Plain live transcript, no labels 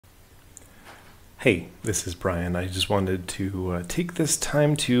Hey, this is Brian. I just wanted to take this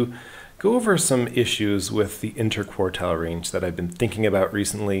time to go over some issues with the interquartile range that I've been thinking about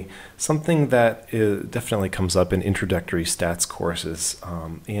recently, something that definitely comes up in introductory stats courses.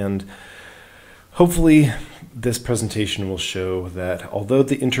 And hopefully this presentation will show that although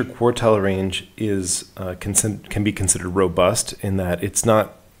the interquartile range is can be considered robust in that it's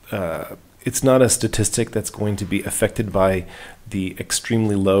not a statistic that's going to be affected by the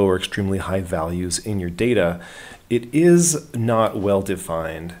extremely low or extremely high values in your data. It is not well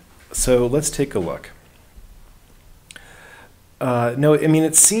defined. So let's take a look. No, I mean,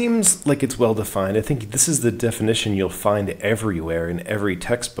 it seems like it's well defined. I think this is the definition you'll find everywhere in every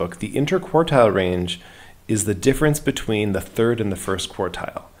textbook. The interquartile range is the difference between the third and the first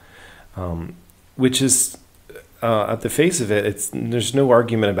quartile, which is, at the face of it, there's no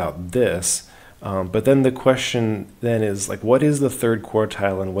argument about this. But then the question then is like, what is the third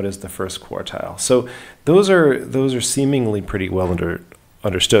quartile and what is the first quartile? So those are seemingly pretty well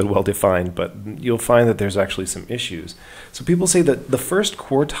understood, well defined, but you'll find that there's actually some issues. So people say that the first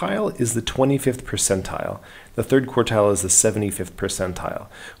quartile is the 25th percentile. The third quartile is the 75th percentile,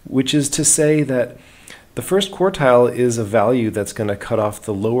 which is to say that the first quartile is a value that's going to cut off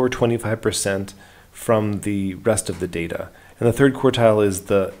the lower 25% from the rest of the data. And the third quartile is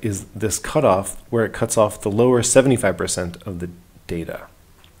this cutoff where it cuts off the lower 75% of the data,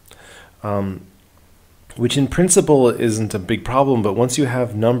 which in principle isn't a big problem, but once you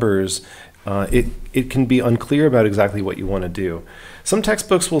have numbers, it can be unclear about exactly what you want to do. Some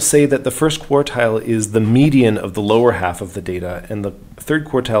textbooks will say that the first quartile is the median of the lower half of the data, and the third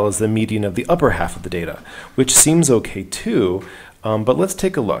quartile is the median of the upper half of the data, which seems okay too, but let's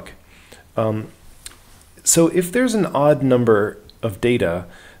take a look. So if there's an odd number of data,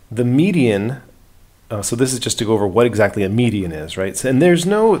 the median, so this is just to go over what exactly a median is, right? So, and there's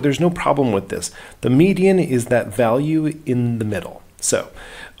no problem with this. The median is that value in the middle. So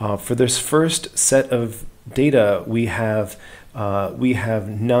for this first set of data, we have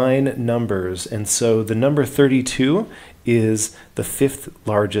 9 numbers, and so the number 32 is the 5th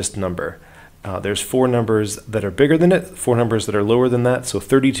largest number. There's 4 numbers that are bigger than it, 4 numbers that are lower than that, so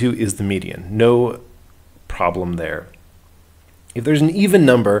 32 is the median. No problem there. If there's an even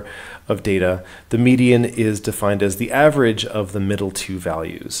number of data, the median is defined as the average of the middle 2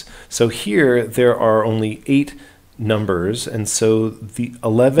 values. So here there are only 8 numbers, and so the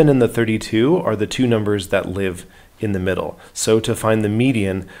 11 and the 32 are the 2 numbers that live in the middle. So to find the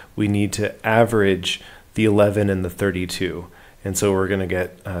median, we need to average the 11 and the 32. And so we're going to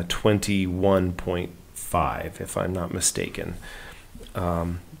get 21.5 if I'm not mistaken.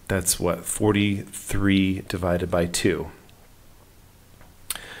 That's what, 43 divided by 2.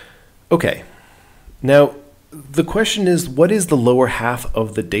 Okay, now the question is, what is the lower half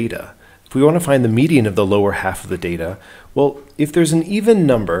of the data? If we want to find the median of the lower half of the data, well, if there's an even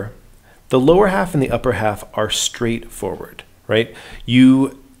number, the lower half and the upper half are straightforward, right?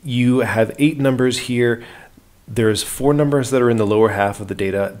 You have 8 numbers here. There's 4 numbers that are in the lower half of the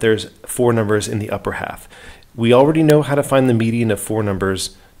data. There's 4 numbers in the upper half. We already know how to find the median of 4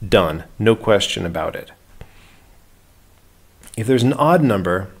 numbers. Done. No question about it. If there's an odd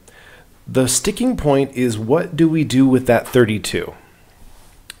number, the sticking point is, what do we do with that 32?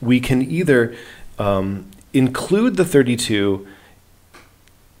 We can either include the 32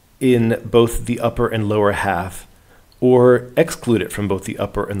 in both the upper and lower half, or exclude it from both the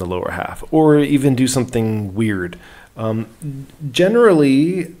upper and the lower half, or even do something weird.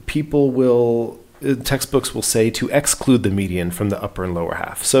 Generally, textbooks will say to exclude the median from the upper and lower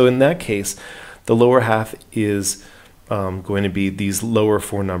half. So in that case, the lower half is going to be these lower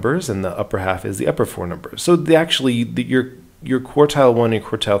 4 numbers, and the upper half is the upper 4 numbers. So your quartile 1 and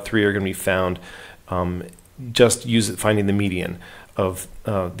quartile 3 are going to be found just finding the median of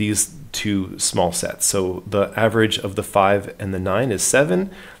these 2 small sets. So the average of the 5 and the 9 is 7.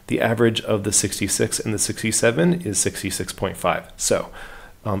 The average of the 66 and the 67 is 66.5. So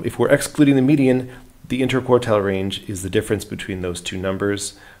if we're excluding the median, the interquartile range is the difference between those 2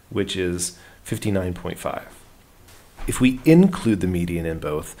 numbers, which is 59.5. If we include the median in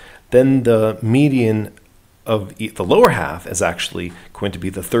both, then the median of the lower half is actually going to be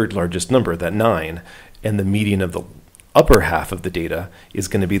the 3rd largest number, that 9, and the median of the upper half of the data is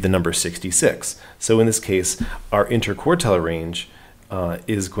going to be the number 66. So in this case, our interquartile range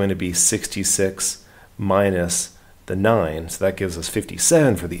is going to be 66 minus the 9, so that gives us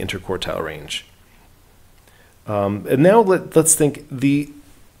 57 for the interquartile range. And now let's think,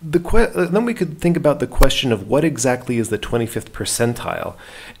 then we could think about the question of what exactly is the 25th percentile.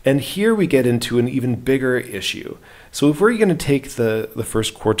 And here we get into an even bigger issue. So if we're going to take the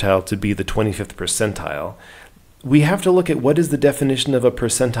first quartile to be the 25th percentile, we have to look at what is the definition of a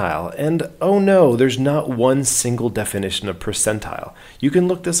percentile. And oh no, there's not one single definition of percentile. You can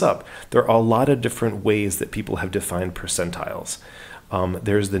look this up. There are a lot of different ways that people have defined percentiles.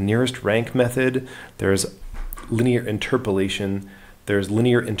 There's the nearest rank method, there's linear interpolation, there's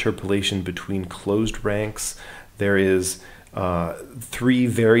linear interpolation between closed ranks, there is 3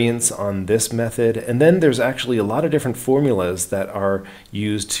 variants on this method, and then there's actually a lot of different formulas that are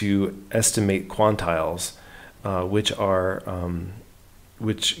used to estimate quantiles,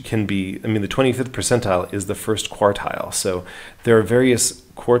 which can be, I mean, the 25th percentile is the first quartile, so there are various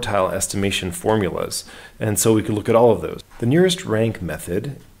quartile estimation formulas, and so we could look at all of those. The nearest rank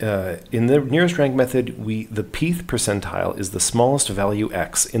method, in the nearest rank method, the pth percentile is the smallest value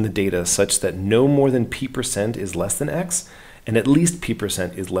x in the data such that no more than p% is less than x, and at least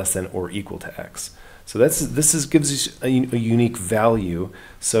p% is less than or equal to x. So this gives us a unique value.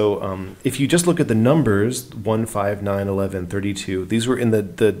 So if you just look at the numbers, 1, 5, 9, 11, 32, these were in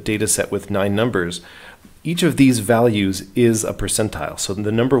the data set with 9 numbers. Each of these values is a percentile. So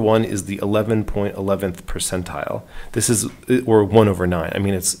the number 1 is the 11.11th percentile. This is, or 1 over 9. I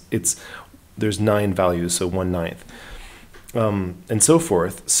mean, there's 9 values, so 1/9, and so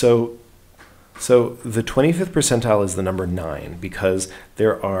forth. So the 25th percentile is the number 9 because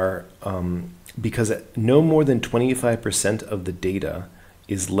there are because no more than 25% of the data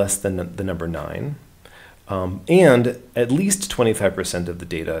is less than the number 9. And at least 25% of the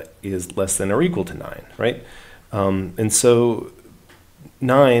data is less than or equal to 9, right? And so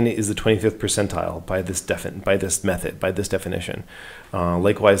 9 is the 25th percentile by this method, by this definition.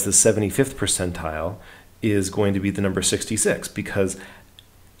 Likewise, the 75th percentile is going to be the number 66 because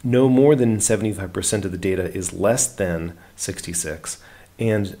no more than 75% of the data is less than 66,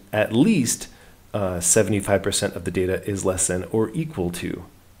 and at least 75% of the data is less than or equal to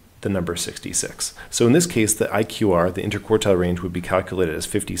the number 66. So in this case, the IQR, the interquartile range, would be calculated as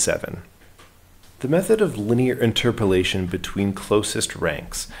 57. The method of linear interpolation between closest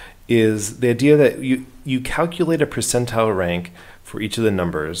ranks is the idea that you calculate a percentile rank for each of the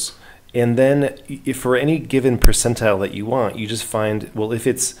numbers, and then if for any given percentile that you want, you just find, well, if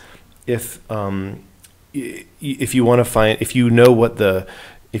you want to find, if you know what the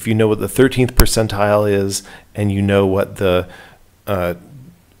 13th percentile is, and you know what the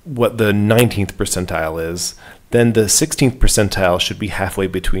 19th percentile is, then the 16th percentile should be halfway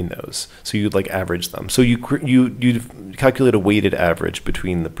between those. So you'd like average them. So you calculate a weighted average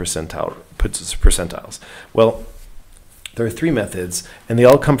between the percentiles. Well, there are 3 methods, and they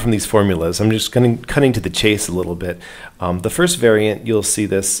all come from these formulas. I'm just cutting to the chase a little bit. The first variant, you'll see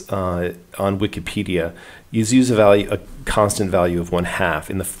this on Wikipedia, use a constant value of 1/2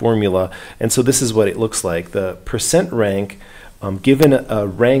 in the formula, and so this is what it looks like. The percent rank, given a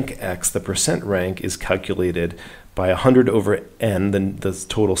rank x, the percent rank is calculated by 100 over n, the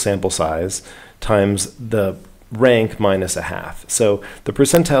total sample size, times the rank minus 1/2. So the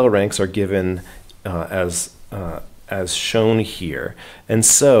percentile ranks are given as shown here. And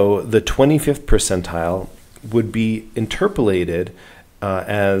so the 25th percentile would be interpolated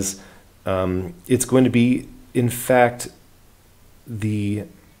as it's going to be, in fact,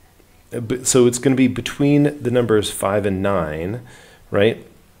 so it's going to be between the numbers 5 and 9, right?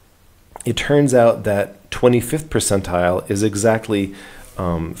 It turns out that 25th percentile is exactly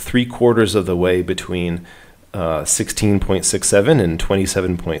 3/4 of the way between 16.67 and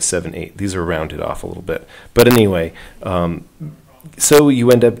 27.78. These are rounded off a little bit. But anyway, so you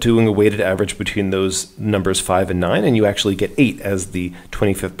end up doing a weighted average between those numbers 5 and 9, and you actually get 8 as the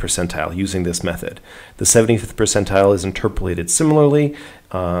 25th percentile using this method. The 75th percentile is interpolated similarly,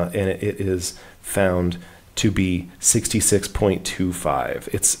 and it is found to be 66.25.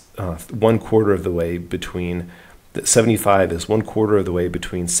 It's 1/4 of the way between 75 is 1/4 of the way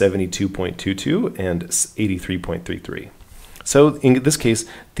between 72.22 and 83.33. So in this case,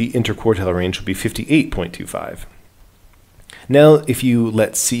 the interquartile range will be 58.25. Now, if you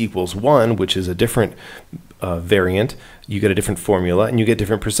let c equals 1, which is a different variant, you get a different formula and you get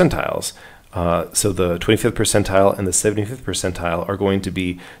different percentiles. So the 25th percentile and the 75th percentile are going to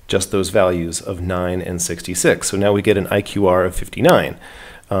be just those values of 9 and 66. So now we get an IQR of 59.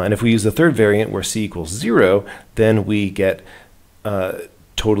 And if we use the third variant where c equals 0, then we get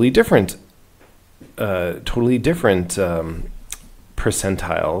totally different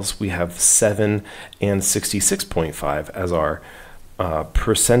percentiles. We have 7 and 66.5 as our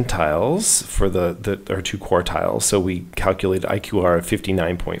percentiles for our two quartiles. So we calculated IQR of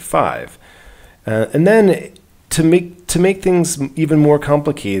 59.5. And then to make things even more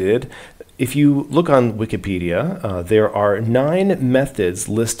complicated, if you look on Wikipedia, there are 9 methods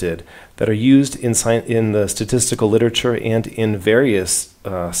listed that are used in the statistical literature and in various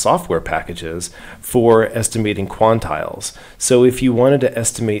software packages for estimating quantiles. So if you wanted to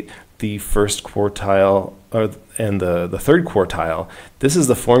estimate the first quartile and the third quartile, this is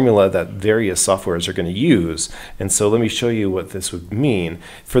the formula that various softwares are going to use. And so let me show you what this would mean.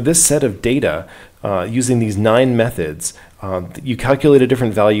 For this set of data, using these 9 methods, you calculate a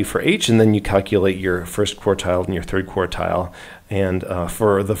different value for H, and then you calculate your first quartile and your third quartile. And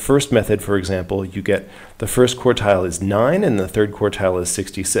for the first method, for example, you get the first quartile is 9 and the third quartile is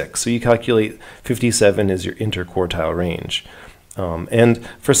 66. So you calculate 57 as your interquartile range. And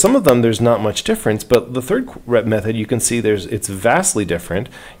for some of them, there's not much difference, but the third method, you can see it's vastly different.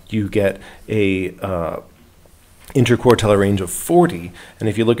 You get a interquartile range of 40, and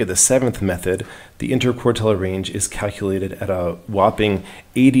if you look at the 7th method, the interquartile range is calculated at a whopping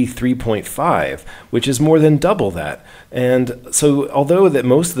 83.5, which is more than double that. And so although that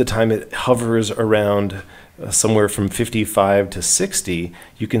most of the time it hovers around somewhere from 55 to 60,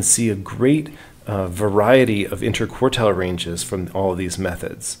 you can see a great variety of interquartile ranges from all of these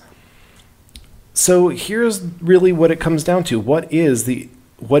methods. So here's really what it comes down to. What is the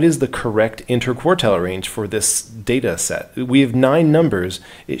correct interquartile range for this data set? We have 9 numbers.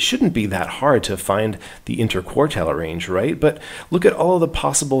 It shouldn't be that hard to find the interquartile range, right? But look at all of the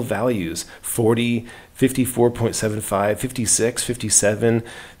possible values: 40, 54.75, 56, 57,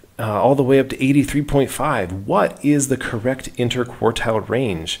 all the way up to 83.5. What is the correct interquartile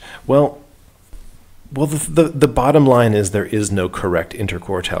range? Well, the bottom line is there is no correct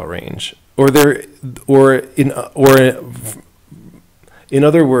interquartile range, in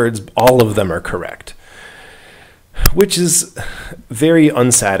other words, all of them are correct, which is very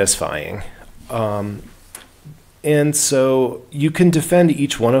unsatisfying. And so you can defend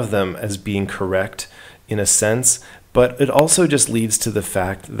each one of them as being correct in a sense, but it also just leads to the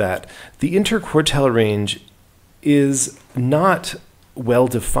fact that the interquartile range is not well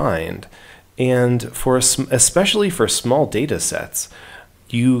defined. And especially for small data sets,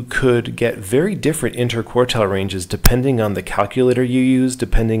 you could get very different interquartile ranges depending on the calculator you use,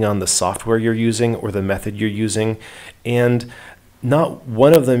 depending on the software you're using or the method you're using, and not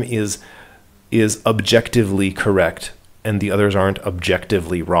one of them is objectively correct and the others aren't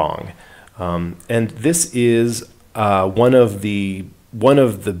objectively wrong. And this is one of the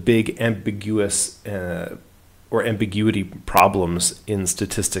big ambiguous or ambiguity problems in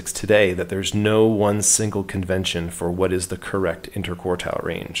statistics today, that there's no one single convention for what is the correct interquartile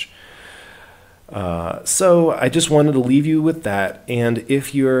range. So I just wanted to leave you with that. And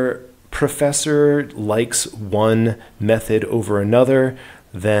if your professor likes one method over another,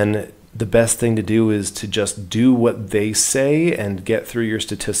 then the best thing to do is to just do what they say and get through your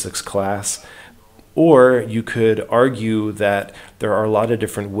statistics class. Or you could argue that there are a lot of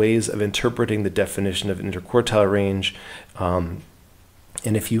different ways of interpreting the definition of interquartile range. And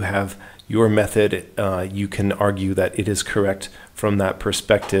if you have your method, you can argue that it is correct from that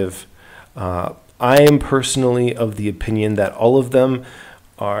perspective. I am personally of the opinion that all of them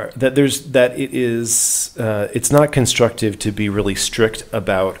are, it's not constructive to be really strict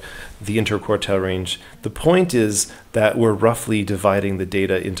about the interquartile range. The point is that we're roughly dividing the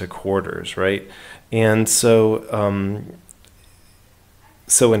data into quarters, right? And so,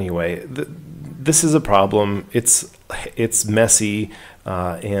 anyway, this is a problem. It's messy,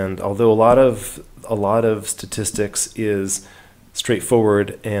 and although a lot of statistics is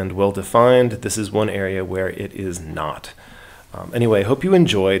straightforward and well defined, this is one area where it is not. Anyway, hope you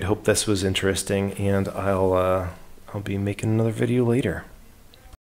enjoyed. Hope this was interesting, and I'll be making another video later.